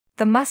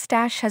The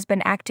mustache has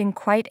been acting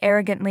quite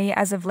arrogantly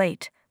as of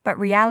late, but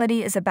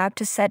reality is about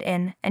to set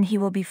in and he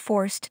will be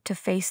forced to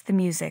face the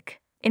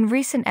music. In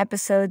recent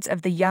episodes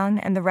of The Young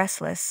and the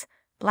Restless,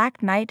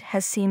 Black Knight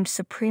has seemed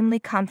supremely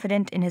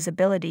confident in his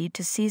ability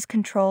to seize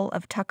control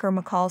of Tucker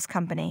McCall's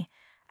company.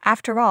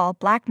 After all,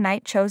 Black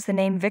Knight chose the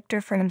name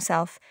Victor for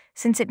himself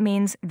since it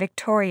means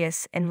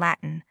victorious in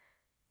Latin.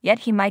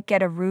 Yet he might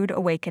get a rude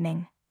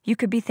awakening. You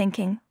could be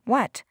thinking,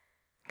 what?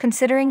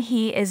 Considering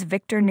he is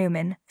Victor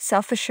Newman,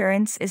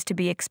 self-assurance is to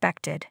be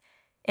expected.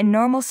 In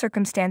normal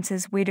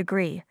circumstances, we'd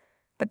agree,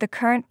 but the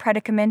current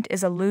predicament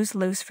is a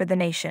lose-lose for the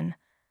nation.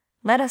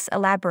 Let us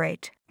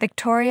elaborate.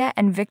 Victoria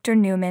and Victor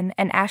Newman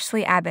and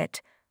Ashley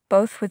Abbott,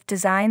 both with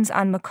designs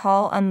on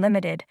McCall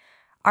Unlimited,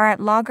 are at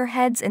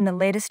loggerheads in the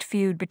latest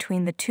feud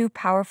between the two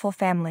powerful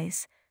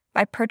families.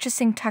 By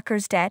purchasing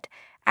Tucker's debt,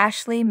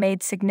 Ashley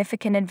made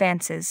significant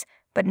advances,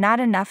 but not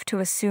enough to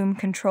assume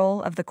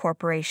control of the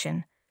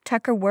corporation.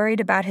 Tucker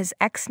worried about his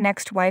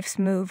ex-next wife's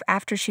move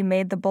after she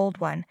made the bold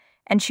one,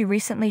 and she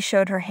recently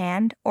showed her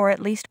hand, or at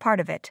least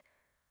part of it,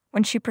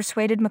 when she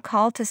persuaded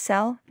McCall to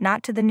sell,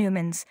 not to the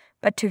Newmans,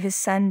 but to his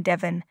son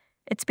Devin.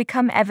 It's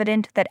become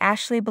evident that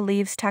Ashley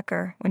believes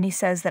Tucker when he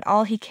says that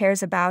all he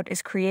cares about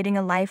is creating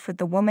a life with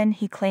the woman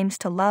he claims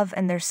to love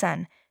and their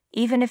son,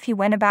 even if he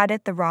went about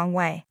it the wrong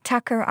way.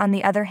 Tucker, on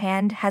the other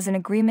hand, has an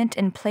agreement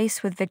in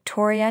place with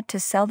Victoria to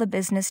sell the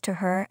business to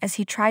her as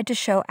he tried to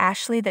show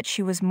Ashley that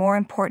she was more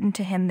important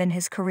to him than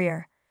his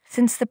career.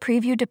 Since the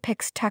preview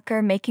depicts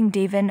Tucker making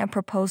Devin a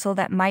proposal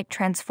that might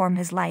transform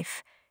his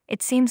life,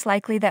 it seems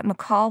likely that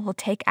McCall will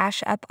take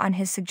Ash up on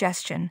his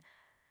suggestion.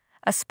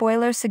 A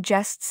spoiler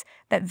suggests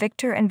that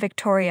Victor and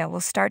Victoria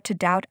will start to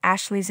doubt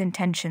Ashley's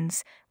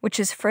intentions, which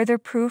is further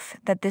proof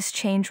that this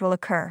change will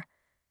occur.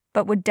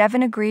 But would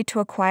Devin agree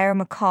to acquire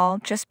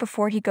McCall just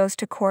before he goes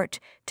to court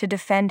to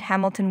defend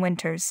Hamilton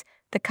Winters,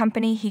 the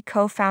company he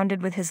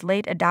co-founded with his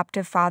late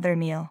adoptive father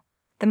Neil?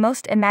 The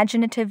most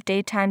imaginative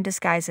daytime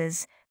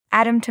disguises,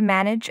 Adam to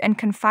manage, and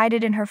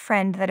confided in her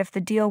friend that if the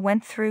deal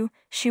went through,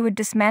 she would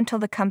dismantle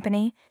the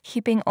company,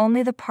 keeping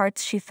only the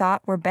parts she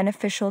thought were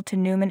beneficial to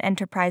Newman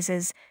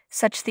Enterprises,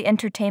 such the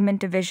entertainment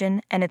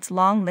division and its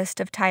long list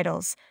of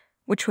titles,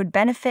 which would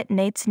benefit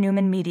Nate's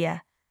Newman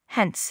Media.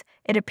 Hence,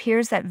 it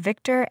appears that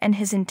Victor and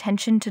his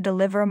intention to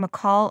deliver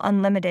McCall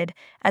Unlimited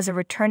as a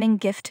returning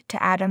gift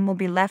to Adam will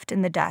be left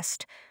in the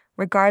dust.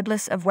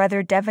 Regardless of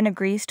whether Devin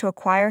agrees to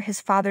acquire his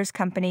father's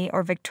company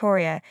or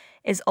Victoria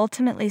is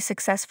ultimately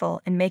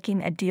successful in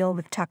making a deal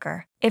with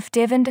Tucker. If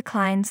Devin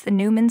declines, the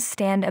Newmans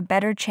stand a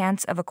better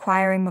chance of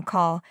acquiring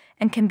McCall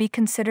and can be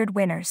considered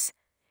winners.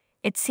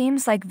 It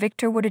seems like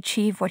Victor would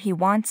achieve what he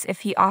wants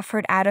if he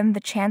offered Adam the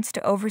chance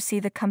to oversee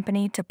the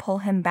company to pull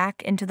him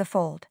back into the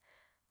fold.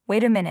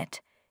 Wait a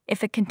minute.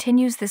 If it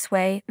continues this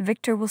way,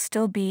 Victor will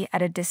still be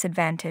at a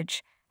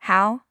disadvantage.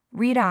 How?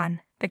 Read on.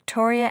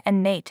 Victoria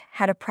and Nate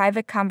had a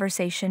private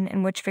conversation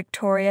in which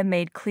Victoria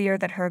made clear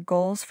that her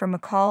goals for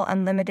McCall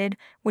Unlimited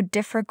would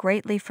differ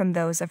greatly from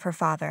those of her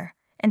father.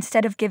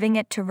 Instead of giving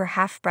it to her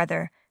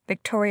half-brother,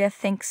 Victoria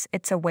thinks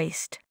it's a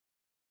waste.